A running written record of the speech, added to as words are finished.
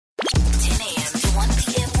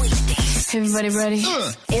Everybody ready?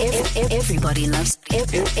 Everybody loves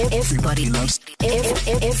Thabooty.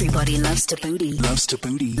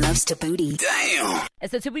 Loves Thabooty. Damn.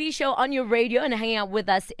 It's the Thabooty Show on your radio, and hanging out with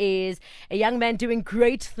us is a young man doing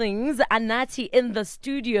great things, Anatii in the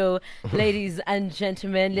studio. Ladies and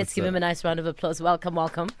gentlemen, let's give him a nice round of applause. Welcome.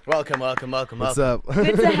 Welcome. What's up?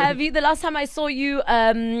 Good to have you. The last time I saw you,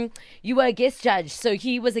 you were a guest judge. So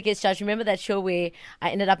he was a guest judge. Remember that show where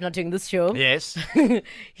I ended up not doing this show? Yes.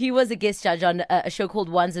 He was a guest judge on a show called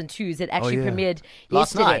Ones and Twos. It actually premiered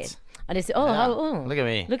last yesterday. night. And I said, Look at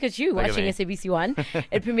me. Look at you watching SABC One.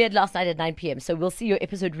 It premiered last night at 9 p.m. So we'll see your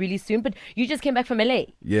episode really soon. But you just came back from LA.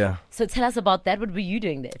 Yeah. So tell us about that. What were you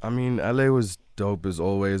doing there? I mean, LA was dope as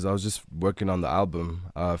always. I was just working on the album,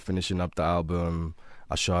 finishing up the album.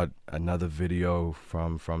 I shot another video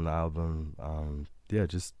from the album.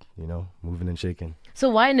 Just, moving and shaking. So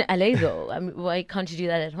why in LA though? I mean, why can't you do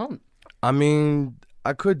that at home? I mean,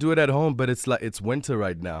 I could do it at home, but it's winter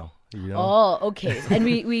right now. Oh, okay. And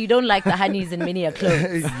we don't like the honeys in many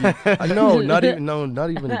clothes. Not even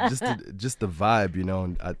just the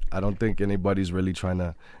vibe. I don't think anybody's really trying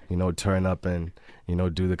to turn up and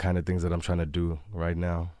do the kind of things that I'm trying to do right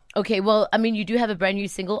now. Okay, well, I mean, you do have a brand new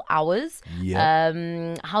single, Hours.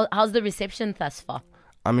 Yeah. How's the reception thus far?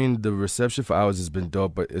 I mean, the reception for Hours has been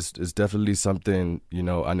dope, but it's definitely something,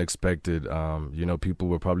 unexpected. People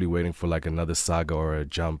were probably waiting for like another Saga or a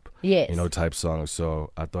Jump, type song.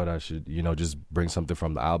 So I thought I should, just bring something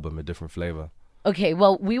from the album, a different flavor. Okay,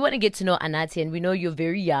 well, we want to get to know Anatii, and we know you're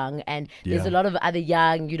very young, and there's a lot of other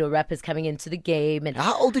young, rappers coming into the game. And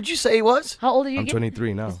how old did you say he was? How old are you? I'm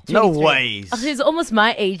 23 now. 23. No ways. Oh, he's almost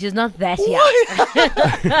my age. He's not that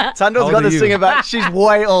young. Thando's got this thing about she's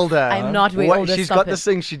way older. I'm not way older. She's got this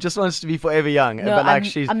thing. She just wants to be forever young. No, but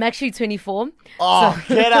I'm actually 24. Oh,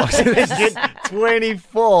 so. Get out!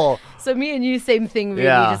 24. So me and you, same thing, really,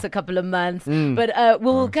 just a couple of months. But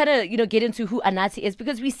we'll kind of, get into who Anatii is,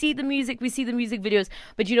 because we see the music videos.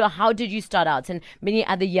 But, how did you start out? And many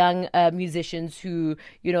other young musicians who,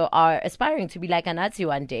 are aspiring to be like Anatii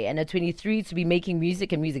one day, and at 23 to be making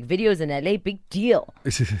music and music videos in LA, big deal.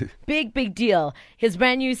 big deal. His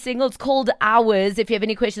brand new single, it's called Hours. If you have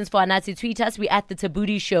any questions for Anatii, tweet us. We at the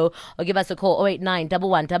Thabooty Show, or give us a call, 089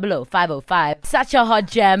 11 505. Such a hot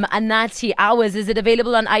gem, Anatii, Hours. Is it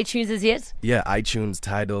available on iTunes as yet? Yeah, iTunes,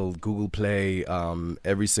 Tidal, Google Play,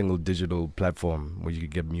 every single digital platform where you can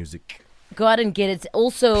get music. Go out and get it.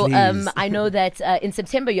 Also, Please. I know that in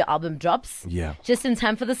September your album drops. Yeah. Just in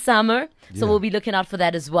time for the summer. So we'll be looking out for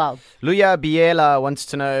that as well. Luya Biela wants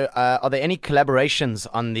to know, are there any collaborations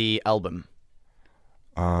on the album?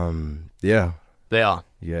 Yeah. There are.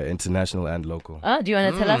 Yeah, international and local. Oh, do you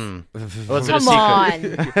want to tell us? What's Come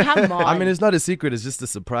on. I mean, it's not a secret. It's just a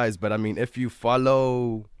surprise. But I mean, if you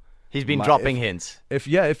follow... He's been dropping hints. If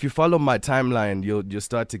you follow my timeline, you'll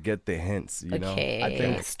start to get the hints. Okay. I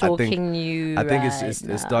think Stalking you. I think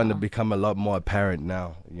it's starting to become a lot more apparent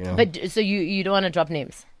now. But so you don't want to drop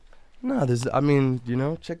names? No,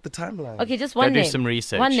 check the timeline. Okay, just one name. Do some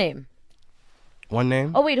research. One name. One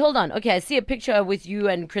name? Oh wait, hold on. Okay, I see a picture with you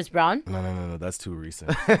and Chris Brown. No, that's too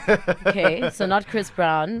recent. Okay, so not Chris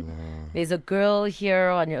Brown. No. There's a girl here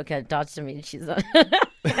on your. Okay, dodge to me. She's not.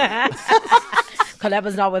 Collab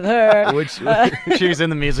was not with her. She was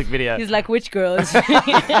in the music video. He's like, which girls?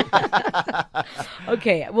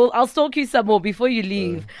 Okay, well, I'll stalk you some more before you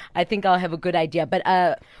leave. I think I'll have a good idea. But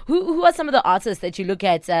who are some of the artists that you look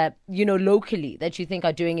at, locally that you think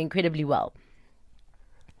are doing incredibly well?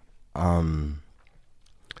 I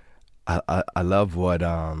love what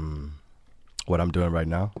I'm doing right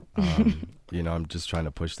now. I'm just trying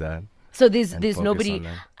to push that. So there's nobody.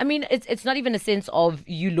 I mean, it's not even a sense of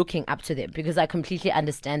you looking up to them, because I completely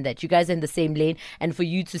understand that you guys are in the same lane, and for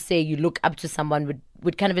you to say you look up to someone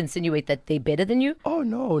would kind of insinuate that they're better than you. Oh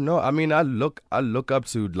no. I mean, I look up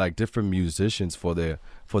to like different musicians for their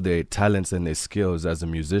talents and their skills as a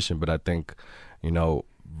musician, but I think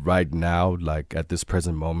right now, like at this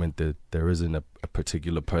present moment, that there isn't a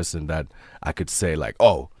particular person that I could say like,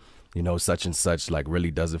 oh, such and such like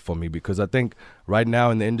really does it for me, because I think right now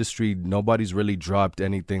in the industry, nobody's really dropped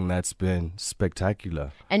anything that's been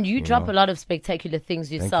spectacular. And you drop a lot of spectacular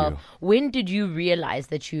things yourself. When did you realize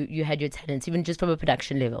that you had your talents, even just from a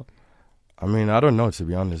production level? I mean, I don't know, to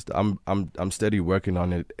be honest. I'm steady working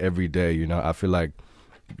on it every day. I feel like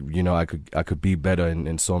I could be better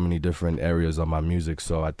in so many different areas of my music.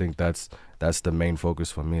 So I think that's the main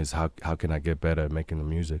focus for me, is how can I get better at making the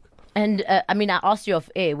music. And I asked you off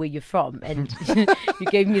air where you're from, and you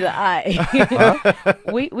gave me the eye.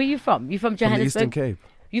 Where you from? You from Johannesburg? From the Eastern Cape.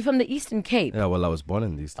 You're from the Eastern Cape. Yeah, well, I was born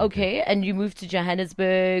in the Eastern Cape. Okay, and you moved to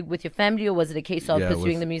Johannesburg with your family, or was it a case of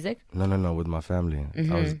pursuing the music? No, with my family.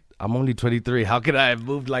 I'm only 23. How could I have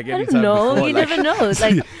moved like I any don't time know. before? You never know. It's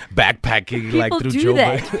like backpacking like through do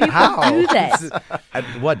that. Joburg. People do that. At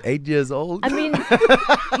what, 8 years old? I mean,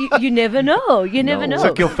 you never know. You never know.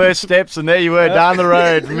 Took your first steps, and there you were down the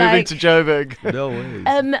road, moving Like- to Joburg. No way.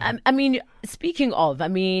 I mean, speaking of,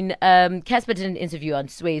 Casper did an interview on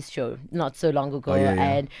Sway's show not so long ago, yeah.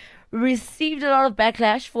 and received a lot of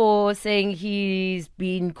backlash for saying he's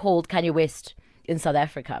been called Kanye West in South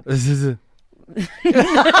Africa.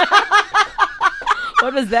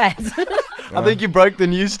 What was that? I think you broke the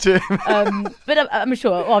news to him. But I'm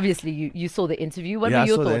sure, obviously, you saw the interview. What Yeah, were I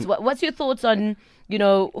your saw the thoughts? What's your thoughts on,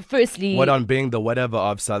 firstly... What on being the whatever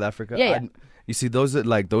of South Africa? Yeah. You see, those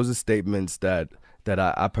are statements that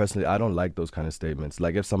I personally, I don't like those kind of statements.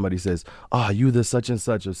 Like if somebody says, you the such and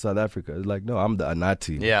such of South Africa. It's like, no, I'm the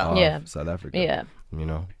Anatii of South Africa. Yeah.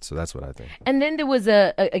 So that's what I think. And then there was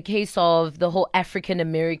a case of the whole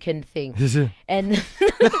African-American thing. And...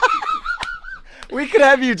 We could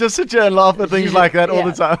have you just sit here and laugh at things like that all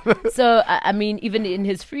the time. So, even in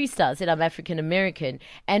his freestyle, said I'm African American.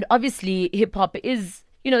 And obviously, hip hop is,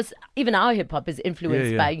 even our hip hop is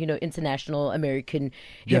influenced by, international American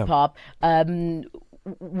hip hop.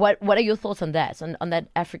 What are your thoughts on that, on that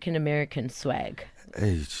African American swag?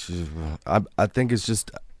 I think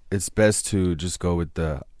it's best to just go with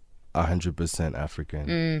the 100%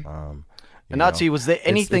 African. Anatii, was there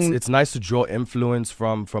anything... It's nice to draw influence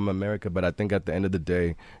from America, but I think at the end of the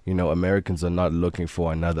day, Americans are not looking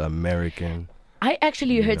for another American. I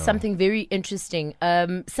actually heard something very interesting.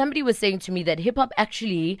 Somebody was saying to me that hip-hop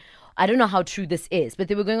actually... I don't know how true this is, but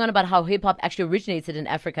they were going on about how hip-hop actually originated in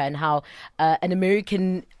Africa and how an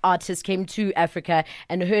American artist came to Africa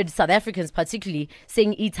and heard South Africans particularly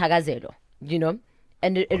sing Itagazelo,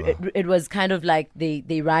 And it was kind of like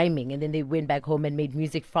they rhyming, and then they went back home and made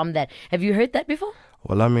music from that. Have you heard that before?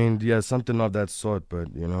 Well, something of that sort, but,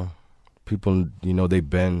 people, they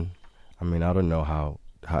bend. I don't know how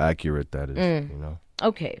accurate that is,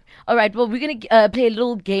 Okay. All right. Well, we're going to play a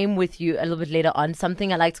little game with you a little bit later on,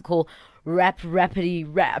 something I like to call Rappity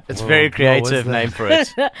Rap. It's a very creative name for it.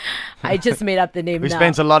 I just made up the name We now.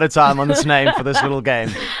 spent a lot of time on this name for this little game.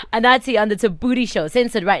 Anatii on the Thabooty Show,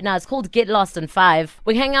 censored right now. It's called Get Lost on 5.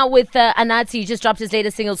 We hang out with Anatii. He just dropped his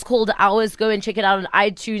latest single. It's called Hours. Go and check it out on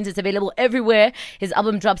iTunes. It's available everywhere. His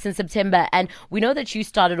album drops in September. And we know that you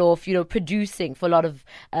started off, producing for a lot of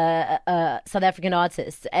South African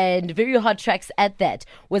artists, and very hot tracks at that.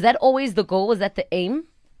 Was that always the goal? Was that the aim?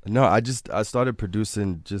 No, I started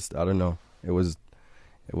producing I don't know. It was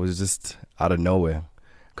just out of nowhere,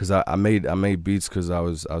 because I made beats because I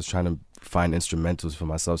was trying to find instrumentals for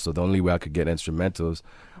myself. So the only way I could get instrumentals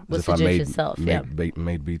was if I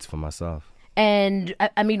made beats for myself. And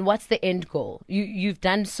what's the end goal? You've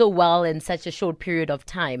done so well in such a short period of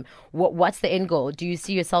time. What's the end goal? Do you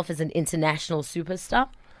see yourself as an international superstar?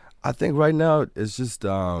 I think right now it's just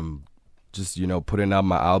putting out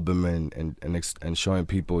my album and showing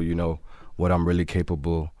people what I'm really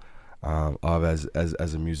capable of as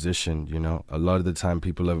a musician. A lot of the time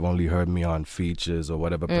people have only heard me on features or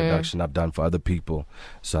whatever production I've done for other people.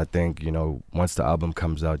 So I think once the album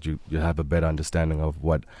comes out, you have a better understanding of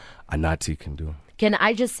what Anatii can do. Can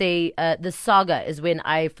I just say the Saga is when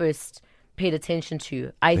I first paid attention to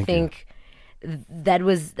you. I think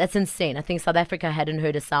that's insane. I think South Africa hadn't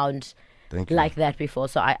heard a sound like that before,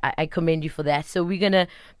 so I commend you for that. So we're gonna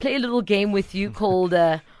play a little game with you called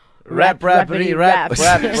Rap.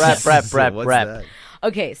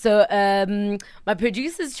 Okay, so my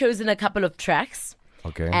producer's chosen a couple of tracks.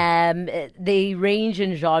 Okay. They range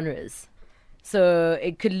in genres, so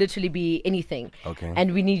it could literally be anything. Okay.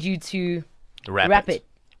 And we need you to rap it.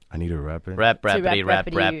 I need to rap it. Rap it.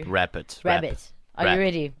 Are you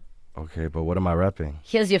ready? Okay, but what am I rapping?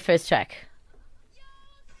 Here's your first track.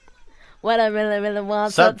 What I really, really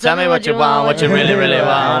want. So tell me what you want, what you really, really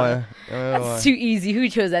want. That's too easy. Who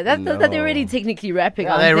chose that? That's they're already technically rapping,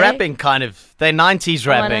 aren't they're they? rapping kind of. They're 90s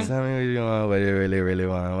rapping. Tell me what you want, what you really, really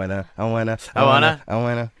want. I wanna.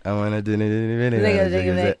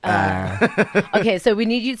 Okay, so we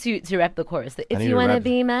need you to rap the chorus. If you wanna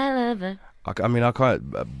be my lover. I can't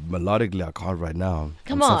melodically. I can't right now.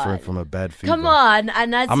 I'm suffering from a bad fever. Come on,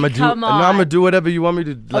 Anatii, I'm gonna do whatever you want me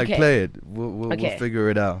to play it. We'll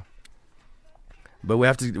figure it out. But we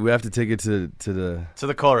have to take it to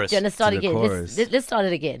the chorus. Do you want to start again? Let's start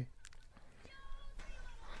it again.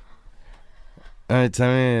 All right,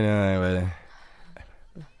 tell me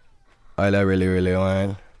all I really, really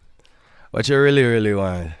want. What you really, really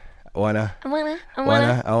want? I wanna.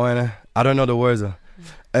 I don't know the words.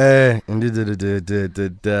 Yeah.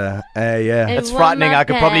 It's frightening. I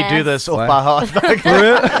could probably do this off by heart.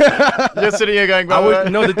 You're sitting here going,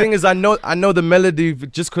 no, the thing is, I know the melody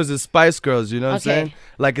just because it's Spice Girls, you know what I'm saying?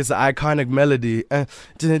 Like, it's an iconic melody. Here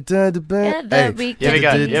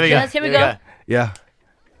we go. Yeah.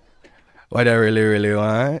 What I really, really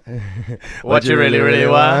want. What you really, really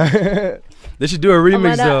want. They should do a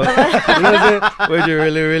remix though. You know what I'm saying? What you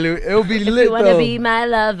really, really, it'll be lit You wanna be my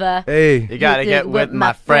lover? Hey, you gotta get with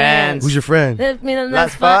my friends. Who's your friend?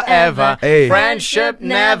 Last forever. Hey, Friendship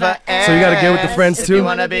never ends. So you gotta get with the friends If too? you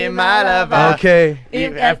wanna be my lover. Okay.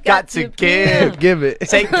 You have got to give. Give it.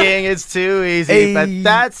 Taking is too easy, Hey. but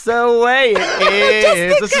that's the way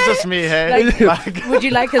it is. This is just me, hey? Like, would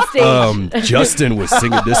you like a stage? Justin was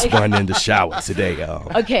singing this one in the shower today.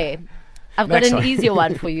 Okay. I've got Next an one. easier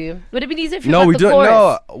one for you. Would it be easier if you No, got we the do chorus?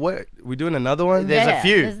 no. What? We doing another one? There's a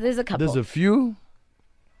few. There's a couple. There's a few.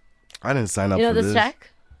 I didn't sign up you know for this this.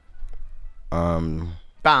 track?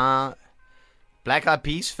 Bah. Black Eyed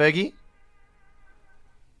Peas, Fergie.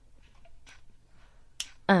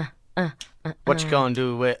 What you gonna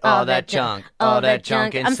do with all that junk? All that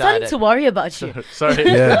junk inside I'm starting it. to worry about you. Sorry.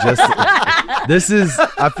 Yeah, Justin.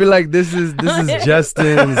 I feel like this is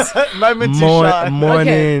Justin's Moment to shine.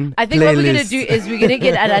 morning. I think what we're gonna playlist. do is we're gonna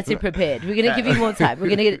get Anatii prepared. We're gonna give you more time. We're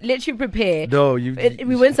gonna let you prepare. No, you.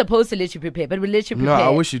 We weren't supposed to let you prepare, but we'll let you No, prepare. I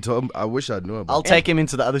wish you told. I wish I knew about. I'll take him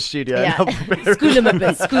into the other studio. And Yeah. I'll prepare School him a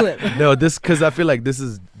bit. School him. No, this because I feel like this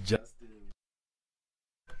is just.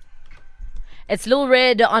 It's Lil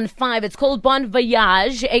Red on 5. It's called Bon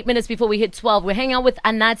Voyage. 8 minutes before we hit 12. We're hanging out with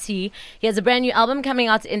Anatii. He has a brand new album coming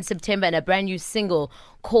out in September and a brand new single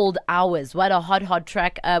called Hours. What a hot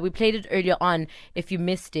track. We played it earlier on. If you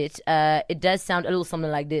missed it, it does sound a little something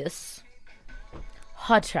like this.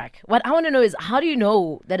 Hot track. What I want to know is, how do you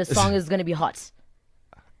know that a song is going to be hot?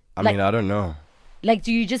 I Like- mean, I don't know. Like,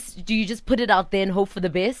 do you just put it out there and hope for the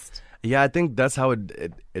best? Yeah, I think that's how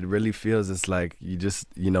it really feels. It's like you just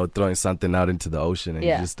throwing something out into the ocean and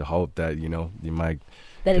Yeah. you just hope that you might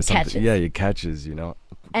That get it something- catches. Yeah, it catches.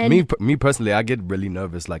 And Me personally, I get really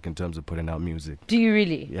nervous like in terms of putting out music. do you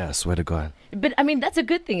really? Yeah, I swear to God. But I mean, that's a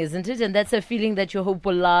good thing, isn't it? And that's a feeling that you hope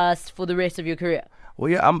will last for the rest of your career. Well,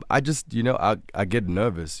 yeah, I just I get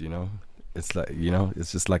nervous. It's like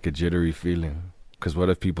it's just like a jittery feeling. Because what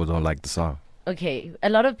if people don't like the song? Okay, a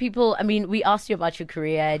lot of people. I mean, we asked you about your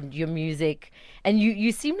career and your music, and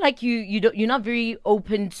you seem like you're not very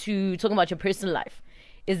open to talking about your personal life.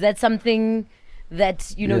 Is that something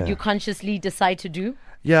that Yeah. you consciously decide to do?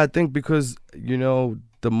 Yeah, I think because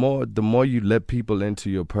the more you let people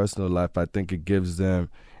into your personal life, I think it gives them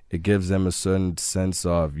a certain sense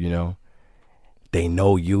of they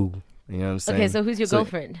know you. You know what I'm saying? Okay, so who's your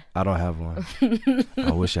girlfriend? I don't have one.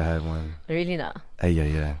 I wish I had one. Really not. Hey,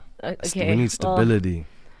 yeah. Okay. We need well, stability.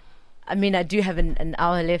 I mean, I do have an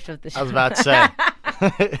hour left of the show. I was about to say.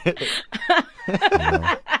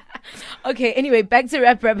 Okay, anyway, back to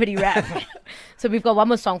Rappity Rap. So we've got one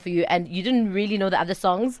more song for you, and you didn't really know the other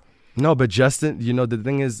songs No, but Justin, the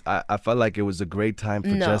thing is, I felt like it was a great time for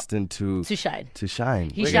No. Justin to to shine. shine.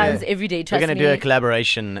 He We're shines gonna- every day. We're Trust going me. to do a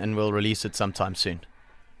collaboration and we'll release it sometime soon.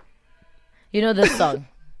 You know this song.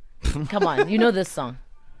 Come on, you know this song.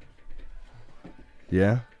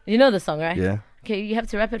 Yeah, You know this song, right? yeah. Okay, you have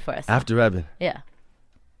to rap it for us. After rapping, Yeah.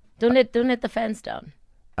 Don't let the fans down.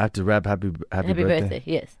 after rap, happy Happy birthday.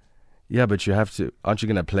 Yes. Yeah, but you have to. Aren't you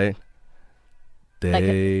gonna play it? Like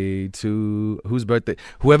Day to whose birthday?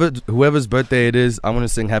 Whoever's birthday it is, I want to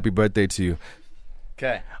sing happy birthday to you.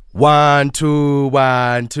 Okay. 1, 2,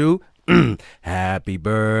 1, 2. Happy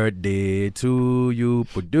birthday to you.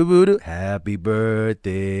 Ba-do-ba-do. Happy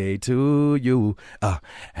birthday to you.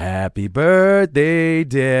 Happy birthday,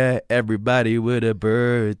 dear everybody with a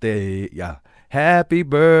birthday. Yeah. Happy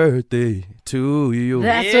birthday to you.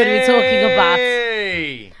 That's what we're talking about.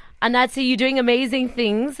 Yay! Anatii, you're doing amazing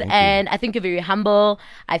things, and I think you're very humble.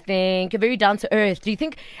 I think you're very down to earth. Do you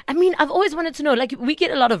think? I mean, I've always wanted to know. Like, we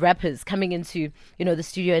get a lot of rappers coming into the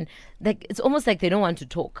studio, and like it's almost like they don't want to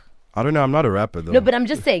talk. I don't know. I'm not a rapper though. No, but I'm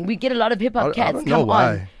just saying we get a lot of hip hop I cats don't know come why.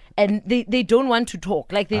 on, and they don't want to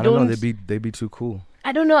talk. Like they I don't know. They be too cool.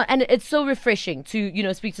 I don't know, and it's so refreshing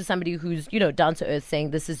to speak to somebody who's down to earth, saying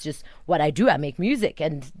this is just what I do. I make music,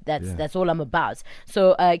 and that's all I'm about.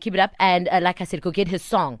 So keep it up, and like I said, go get his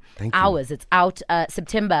song Thank you. Hours. It's out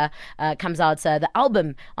September. Comes out the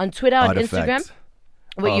album on Twitter, on Artifact. Instagram.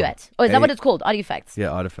 Where you at? Oh, is that what it's called? Artifacts. Yeah,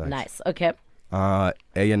 Artifact. Nice. Okay.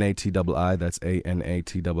 ANATII. That's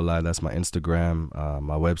ANATII. That's my Instagram,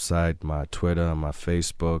 my website, my Twitter, my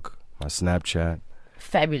Facebook, my Snapchat.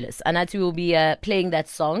 fabulous. Anatii will be playing that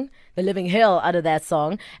song, the living hell out of that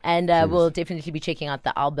song, and we'll definitely be checking out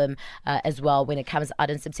the album as well when it comes out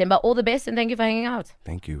in September. All the best, and thank you for hanging out.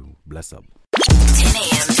 Thank you. Bless up. 10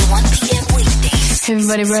 a.m. to 1 p.m. weekdays.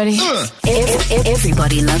 Everybody ready?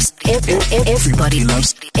 Everybody loves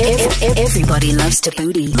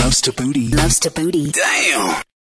Thabooty. Loves Thabooty. Damn.